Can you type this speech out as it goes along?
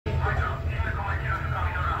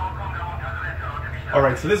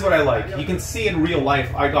Alright, so this is what I like. You can see in real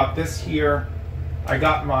life, I got this here. I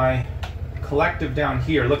got my collective down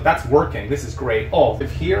here. Look, that's working. This is great. Oh, if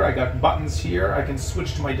here, I got buttons here. I can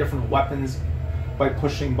switch to my different weapons by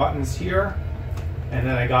pushing buttons here. And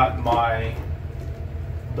then I got my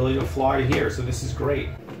ability to fly here. So this is great.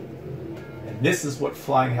 And this is what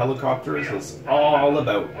flying helicopters is all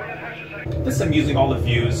about. This I'm using all the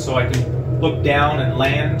views, so I can look down and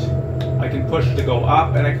land. I can push to go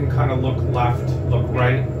up, and I can kind of look left, look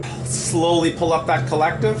right. Slowly pull up that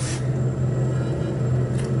collective.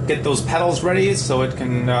 Get those pedals ready so it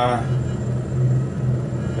can,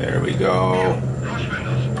 there we go.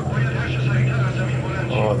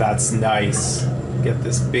 Oh, that's nice. Get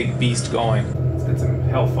this big beast going. Let's get some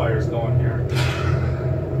hellfires going here.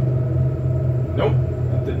 Nope,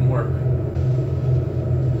 that didn't work.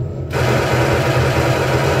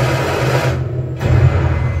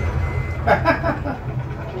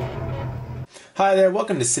 Hi there,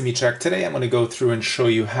 welcome to SimiCheck. Today I'm going to go through and show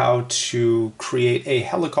you how to create a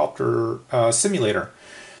helicopter simulator.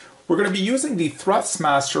 We're going to be using the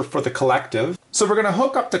Thrustmaster for the collective. So we're going to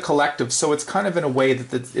hook up the collective so it's kind of in a way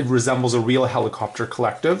that it resembles a real helicopter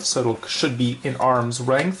collective. So it should be in arm's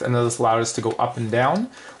length, and this allows us to go up and down.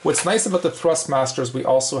 What's nice about the Thrustmaster is we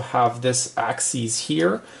also have this axis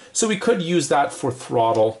here. So we could use that for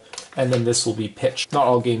throttle, and then this will be pitch. Not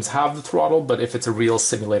all games have the throttle, but if it's a real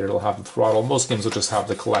simulator, it'll have the throttle. Most games will just have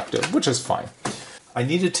the collective, which is fine. I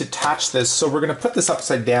needed to attach this, so we're going to put this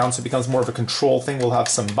upside down so it becomes more of a control thing. We'll have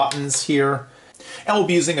some buttons here, and we'll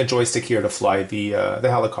be using a joystick here to fly the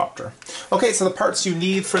helicopter. Okay, so the parts you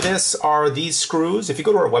need for this are these screws. If you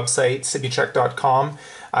go to our website, simicheck.com,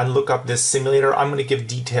 and look up this simulator, I'm going to give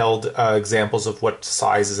detailed examples of what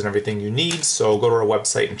sizes and everything you need, so go to our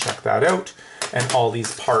website and check that out. And all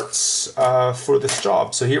these parts for this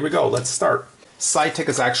job. So here we go, let's start. Side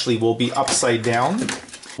tickets actually will be upside down.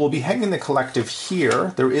 We'll be hanging the collective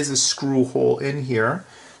here. There is a screw hole in here.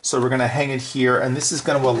 So we're gonna hang it here, and this is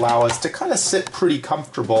gonna allow us to kind of sit pretty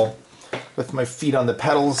comfortable with my feet on the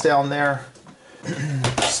pedals down there.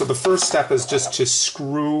 So the first step is just to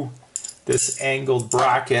screw this angled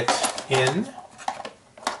bracket in.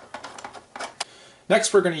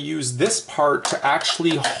 Next we're gonna use this part to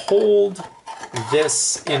actually hold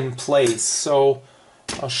this in place. So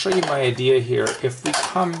I'll show you my idea here. If we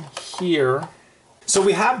come here, so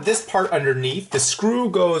we have this part underneath, the screw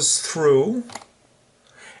goes through,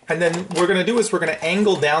 and then what we're going to do is we're going to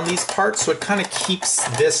angle down these parts so it kind of keeps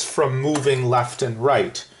this from moving left and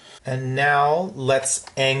right. And now let's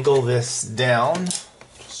angle this down.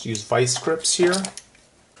 Just use vice grips here.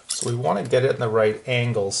 So we want to get it in the right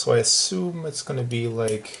angle. So I assume it's going to be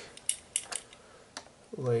like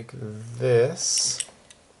this.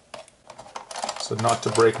 So not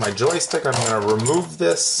to break my joystick, I'm going to remove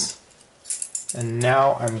this, and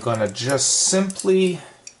now I'm going to just simply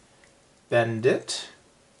bend it.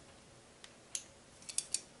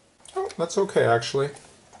 Oh, that's okay actually.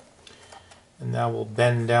 And now we'll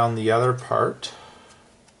bend down the other part.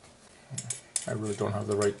 I really don't have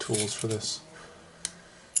the right tools for this.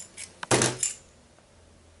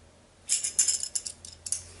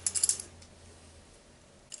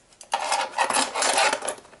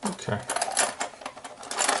 Okay.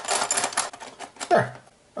 There.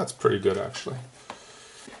 That's pretty good, actually.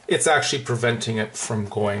 It's actually preventing it from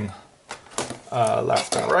going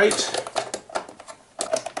left and right.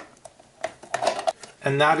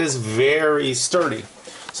 And that is very sturdy.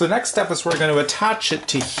 So the next step is we're going to attach it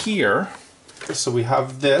to here. So we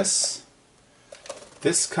have this.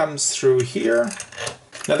 This comes through here.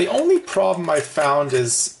 Now the only problem I found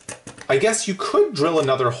is, I guess you could drill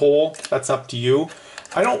another hole. That's up to you.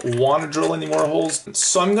 I don't want to drill any more holes,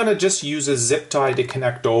 so I'm going to just use a zip tie to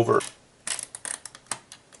connect over.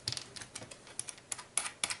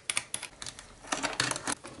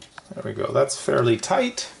 There we go, that's fairly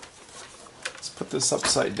tight. Let's put this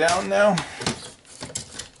upside down now.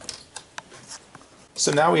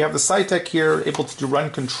 So now we have the SciTech here, able to run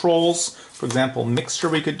controls. For example, mixture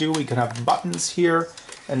we could do, we could have buttons here.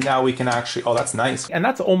 And now we can actually, oh, that's nice. And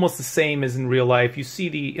that's almost the same as in real life. You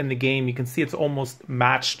see in the game, you can see it's almost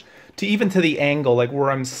matched to even to the angle, like where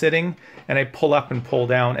I'm sitting, and I pull up and pull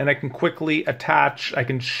down, and I can quickly attach, I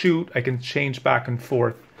can shoot, I can change back and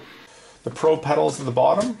forth. The Pro pedals at the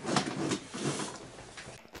bottom.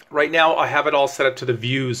 Right now I have it all set up to the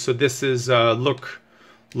views. So this is look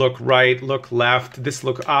right, look left, this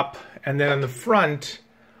look up, and then on the front,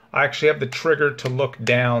 I actually have the trigger to look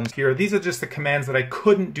down here. These are just the commands that I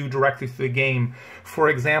couldn't do directly through the game. For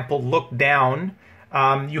example, look down.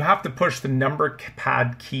 You have to push the number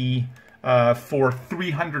pad key for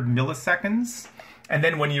 300 milliseconds. And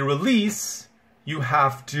then when you release, you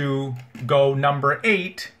have to go number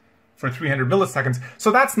 8 for 300 milliseconds. So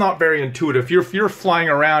that's not very intuitive. If you're flying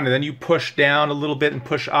around and then you push down a little bit and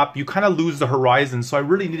push up, you kind of lose the horizon. So I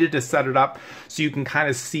really needed to set it up so you can kind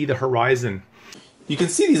of see the horizon. You can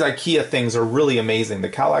see these IKEA things are really amazing. The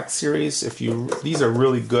Kallax series, these are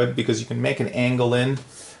really good because you can make an angle in,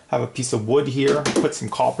 have a piece of wood here, put some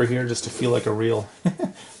copper here just to feel like a real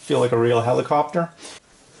helicopter.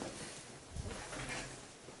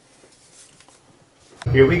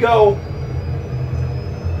 Here we go.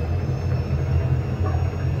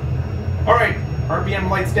 All right, RPM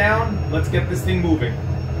lights down. Let's get this thing moving.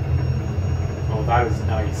 Oh, that is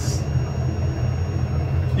nice.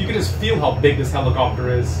 You can just feel how big this helicopter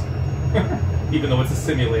is, even though it's a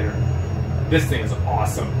simulator. This thing is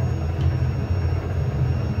awesome.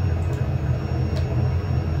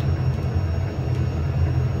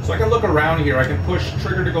 So I can look around here. I can push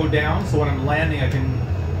trigger to go down, so when I'm landing, I can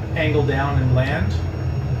angle down and land.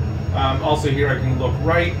 Also here, I can look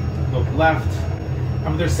right, look left.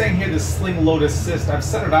 They're saying here this sling load assist. I've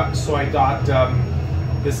set it up so I got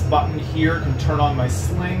this button here can turn on my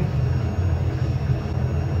sling.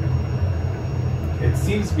 It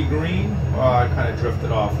seems to be green. Oh, I kind of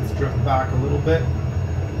drifted off. Let's drift back a little bit.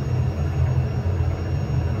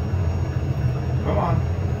 Come on.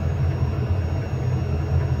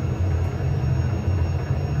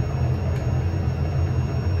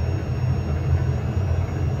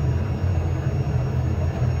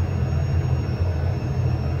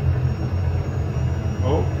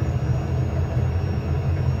 Oh.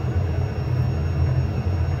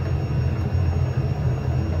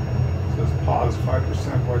 Pause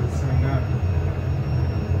 5%. Why is it saying that?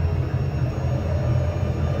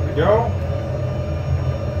 There we go.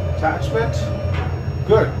 Attachment.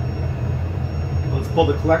 Good. Let's pull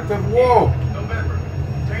the collective. Whoa! November.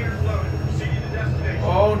 Containers loaded. Proceeding to destination.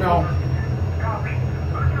 Oh no. Copy.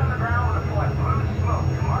 Put you on the ground with a flight. Blue smoke.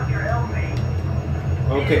 Mark your LZ.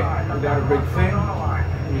 Okay, we got a big thing.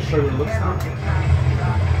 Let me show you what it looks like.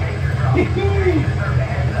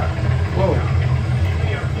 Whoa.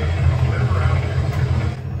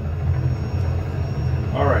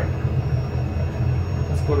 Alright,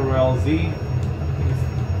 let's go to LZ.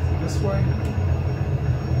 This way.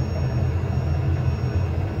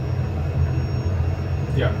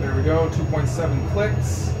 Yeah, there we go, 2.7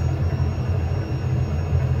 clicks.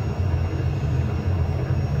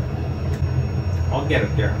 I'll get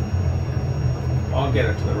it there. I'll get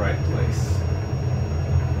it to the right place.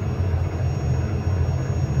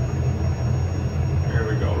 There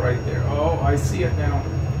we go, right there. Oh, I see it now.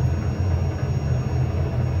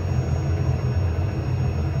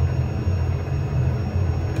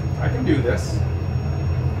 I can do this.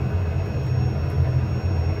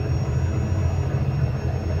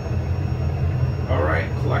 All right,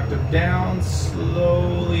 collective down,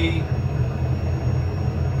 slowly.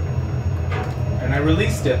 And I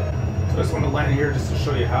released it. So I just want to land here just to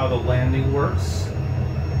show you how the landing works.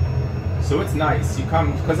 So it's nice. You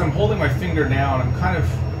come, because I'm holding my finger down, I'm kind of,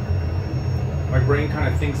 my brain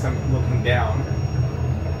kind of thinks I'm looking down.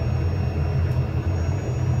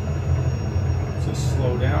 So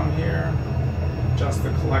slow down here, adjust the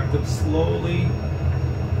collective slowly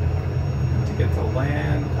to get to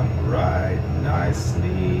land, come right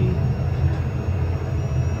nicely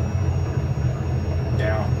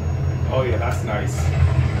down. Oh yeah, that's nice.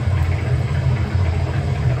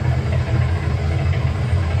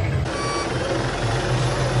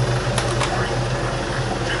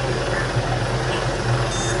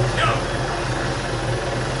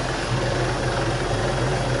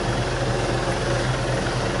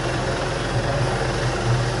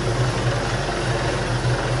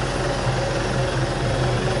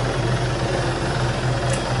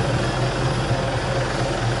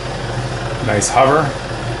 Nice hover.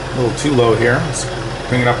 A little too low here. Let's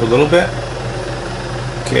bring it up a little bit.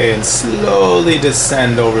 Okay, and slowly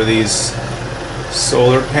descend over these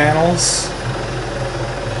solar panels.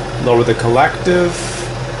 Lower the collective.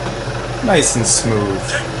 Nice and smooth.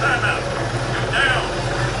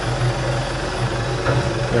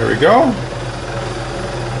 There we go.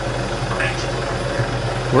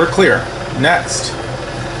 We're clear. Next,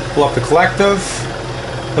 pull up the collective.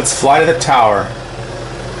 Let's fly to the tower.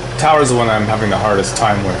 Tower is the one I'm having the hardest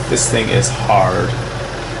time with. This thing is hard.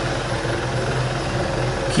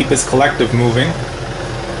 Keep this collective moving.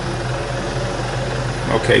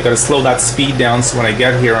 Okay, gotta slow that speed down so when I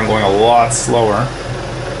get here I'm going a lot slower.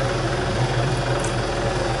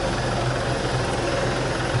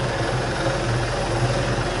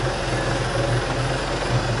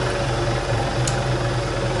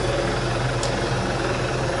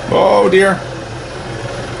 Oh dear.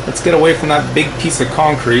 Let's get away from that big piece of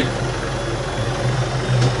concrete.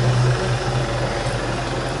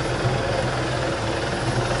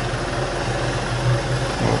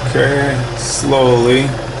 Okay, slowly.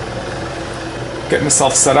 Get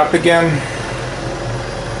myself set up again.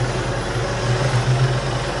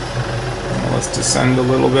 Let's descend a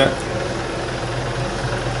little bit.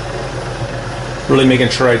 Really making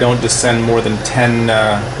sure I don't descend more than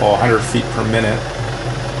 100 feet per minute.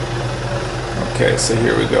 Okay, so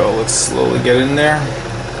here we go. Let's slowly get in there.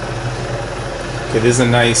 Okay, this is a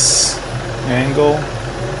nice angle.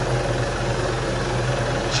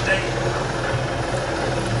 Stay.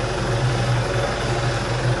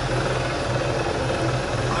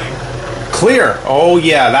 Clear! Oh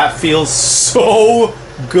yeah, that feels so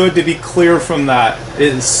good to be clear from that.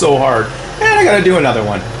 It is so hard. And I gotta do another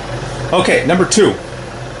one. Okay, number 2.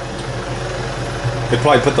 They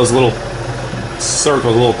probably put those little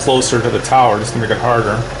circles a little closer to the tower just to make it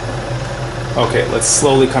harder. Okay, let's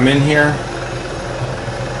slowly come in here.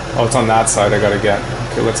 Oh, it's on that side I gotta get.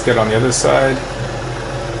 Okay, let's get on the other side.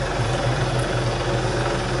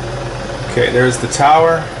 Okay, there's the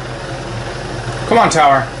tower. Come on,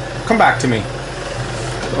 tower. Come back to me.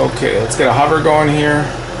 Okay, let's get a hover going here.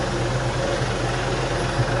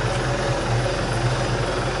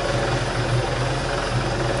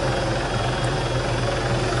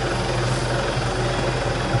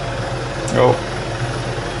 Oh.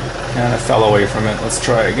 And I fell away from it. Let's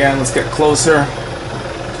try again. Let's get closer.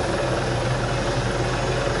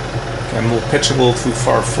 Okay, I'm a little pitched a little too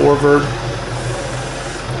far forward.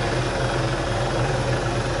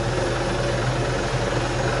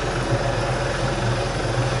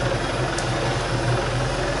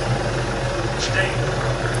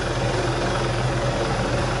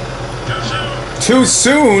 Too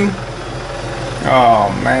soon? Oh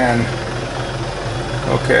man.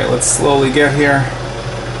 Okay, let's slowly get here.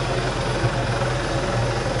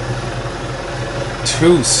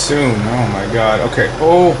 Too soon. Oh my god. Okay.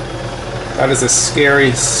 Oh, that is a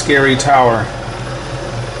scary, scary tower.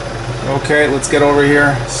 Okay, let's get over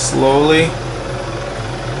here. Slowly.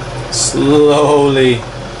 Slowly.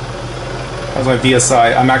 How's my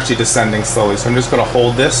VSI? I'm actually descending slowly, so I'm just going to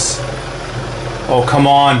hold this. Oh, come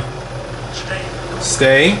on.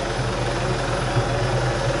 Stay.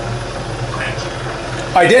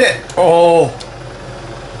 I did it! Oh!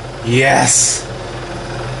 Yes!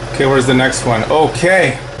 Okay, where's the next one?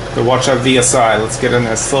 Okay. So watch out VSI. Let's get in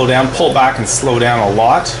there. Slow down. Pull back and slow down a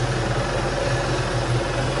lot.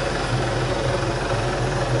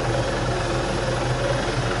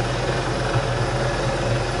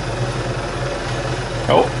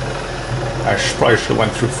 Oh. I probably should have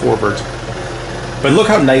went through forward. But look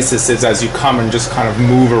how nice this is as you come and just kind of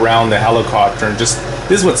move around the helicopter and just...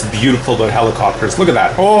 This is what's beautiful about helicopters. Look at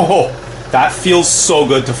that. Oh, that feels so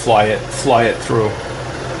good to fly it through.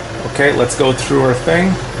 Okay, let's go through our thing.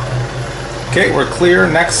 Okay, we're clear.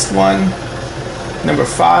 Next one. Number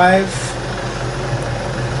 5.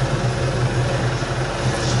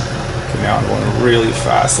 Okay, now I'm going really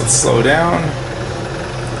fast. Let's slow down.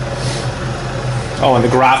 Oh, and the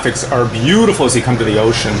graphics are beautiful as you come to the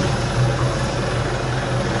ocean.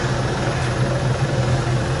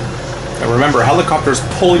 Now remember, helicopters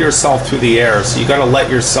pull yourself through the air, so you got to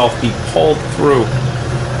let yourself be pulled through.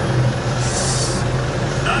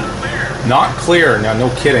 Not clear. Now, no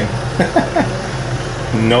kidding.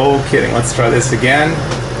 No kidding. Let's try this again.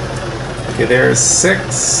 Okay, there's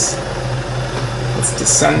 6. Let's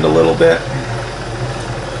descend a little bit.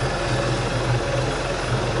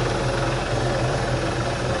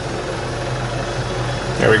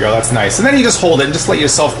 There we go. That's nice. And then you just hold it and just let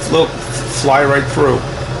yourself fly right through.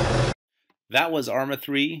 That was Arma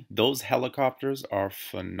 3. Those helicopters are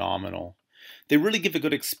phenomenal. They really give a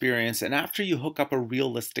good experience, and after you hook up a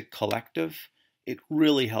realistic collective, it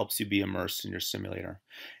really helps you be immersed in your simulator.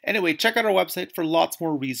 Anyway, check out our website for lots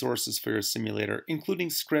more resources for your simulator, including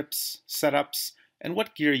scripts, setups, and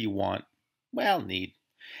what gear you want. Well, need.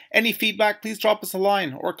 Any feedback, please drop us a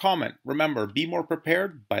line or comment. Remember, be more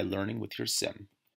prepared by learning with your sim.